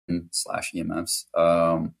slash EMFs.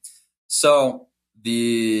 So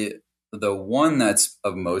the one that's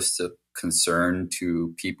of most concern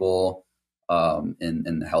to people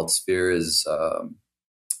in the health sphere is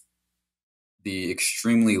the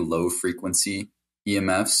extremely low frequency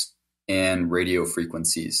EMFs and radio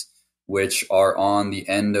frequencies, which are on the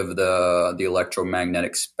end of the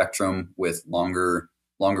electromagnetic spectrum with longer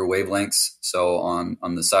wavelengths. So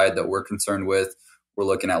on the side that we're concerned with, we're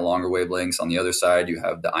looking at longer wavelengths. On the other side, you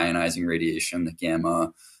have the ionizing radiation, the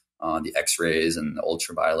gamma, the X-rays, and the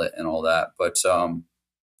ultraviolet, and all that. But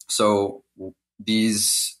so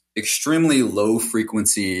these extremely low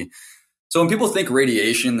frequency. So when people think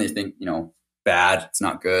radiation, they think, bad, it's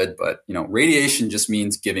not good. But, radiation just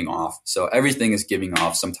means giving off. So everything is giving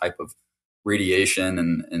off some type of radiation,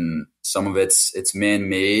 and some of it's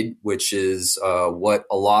man-made, which is what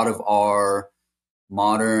a lot of our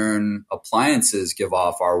modern appliances give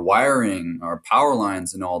off, our wiring, our power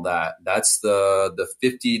lines, and all that. That's the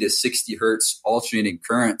 50 to 60 hertz alternating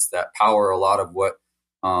currents that power a lot of what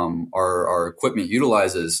our equipment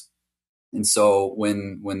utilizes. And so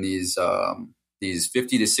when these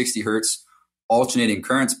 50 to 60 hertz alternating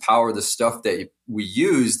currents power the stuff that we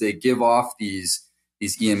use, they give off these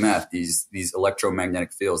EMF, these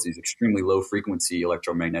electromagnetic fields, these extremely low frequency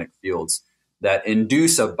electromagnetic fields that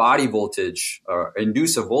induce a body voltage, or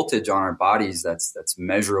induce a voltage on our bodies that's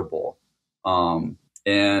measurable.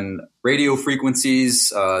 And radio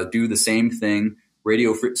frequencies do the same thing.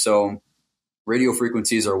 Radio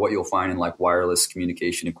frequencies are what you'll find in like wireless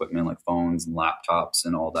communication equipment, like phones and laptops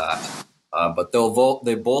and all that. But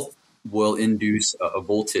they both will induce a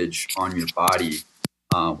voltage on your body,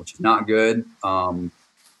 which is not good. And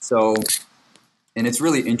it's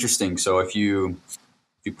really interesting. So if you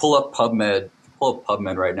pull up PubMed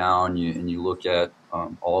right now, and you look at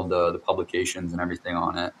all of the publications and everything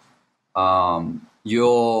on it,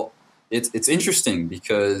 it's interesting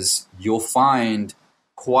because you'll find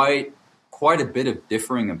quite a bit of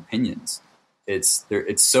differing opinions. It's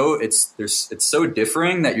so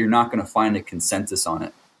differing that you're not going to find a consensus on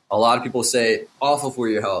it. A lot of people say awful for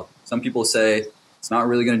your health. Some people say it's not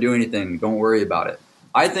really going to do anything. Don't worry about it.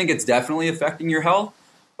 I think it's definitely affecting your health.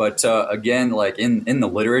 But again, like in the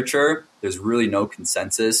literature, there's really no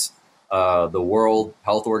consensus. The World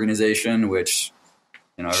Health Organization, which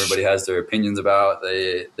everybody has their opinions about,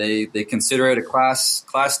 they consider it a class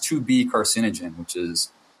 2B carcinogen, which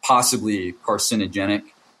is possibly carcinogenic.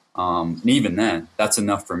 And even then, that's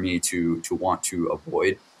enough for me to want to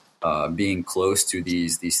avoid being close to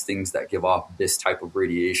these things that give off this type of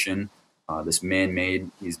radiation, these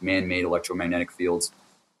man-made electromagnetic fields.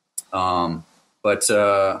 But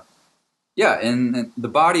and the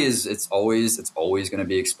body it's always going to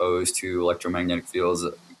be exposed to electromagnetic fields.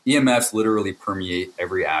 EMFs literally permeate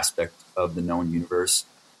every aspect of the known universe.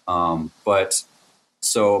 But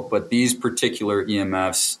these particular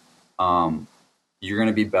EMFs, you're going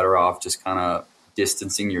to be better off just kind of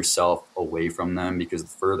distancing yourself away from them, because the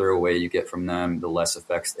further away you get from them, the less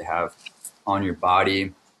effects they have on your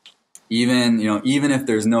body. Even if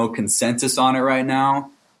there's no consensus on it right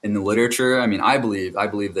now in the literature, I mean, I believe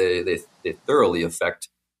they thoroughly affect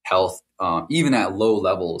health, even at low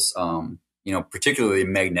levels, particularly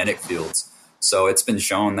magnetic fields. So it's been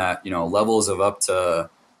shown that, levels of up to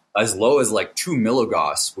as low as like 2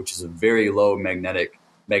 milligauss, which is a very low magnetic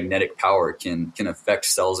power, can affect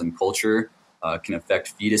cells in culture, can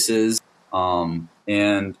affect fetuses.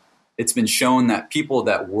 And it's been shown that people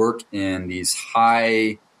that work in these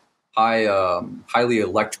highly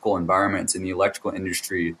electrical environments in the electrical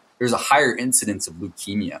industry, there's a higher incidence of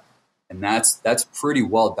leukemia. And that's pretty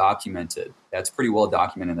well documented. That's pretty well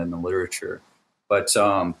documented in the literature. But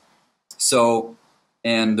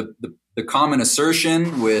the common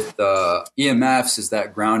assertion with EMFs is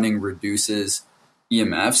that grounding reduces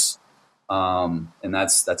EMFs. And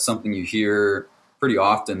that's something you hear pretty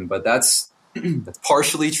often, but that's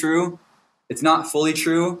partially true. It's not fully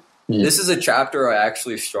true. Yeah. This is a chapter I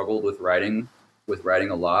actually struggled with writing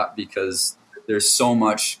a lot, because there's so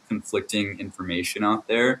much conflicting information out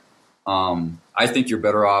there. I think you're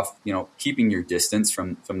better off, keeping your distance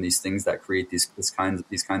from these things that create these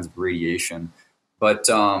kinds of radiation. But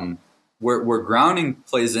where grounding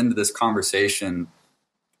plays into this conversation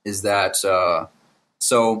is that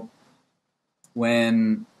so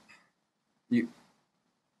when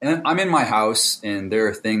and I'm in my house, and there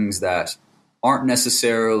are things that aren't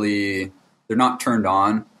necessarily, they're not turned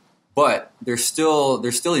on, but they're still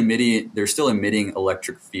emitting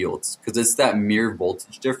electric fields, because it's that mere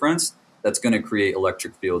voltage difference that's going to create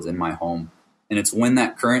electric fields in my home. And it's when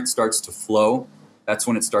that current starts to flow, that's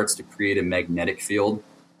when it starts to create a magnetic field.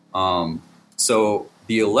 So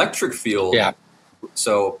The electric field. Yeah.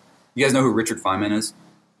 So you guys know who Richard Feynman is?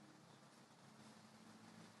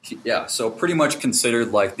 Yeah. So pretty much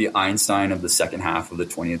considered like the Einstein of the second half of the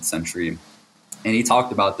 20th century. And he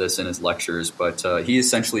talked about this in his lectures, but he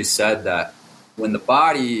essentially said that when the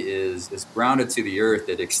body is grounded to the earth,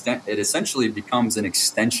 it essentially becomes an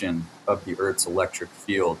extension of the earth's electric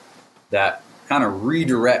field that kind of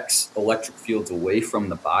redirects electric fields away from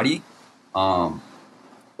the body, um,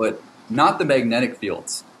 but not the magnetic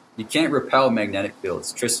fields. You can't repel magnetic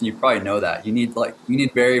fields. Tristan, you probably know that. You need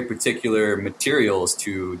very particular materials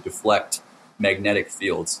to deflect magnetic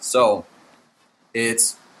fields. So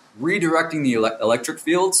it's redirecting the electric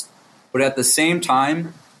fields, but at the same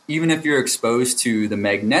time, even if you're exposed to the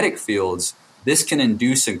magnetic fields, this can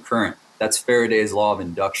induce a current. That's Faraday's law of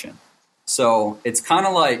induction. So it's kind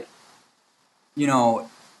of like, you know,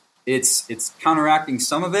 it's counteracting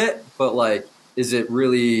some of it, but like, is it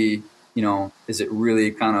really, is it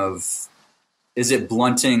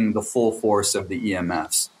blunting the full force of the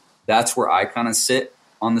EMFs? That's where I kind of sit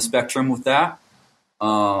on the spectrum with that.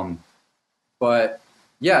 But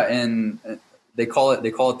yeah, and they call it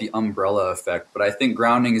the umbrella effect. But I think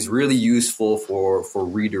grounding is really useful for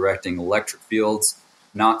redirecting electric fields,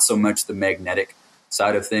 not so much the magnetic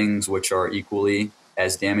side of things, which are equally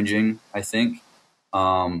as damaging, I think.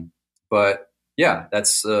 But yeah,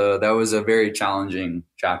 that was a very challenging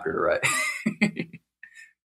chapter, right?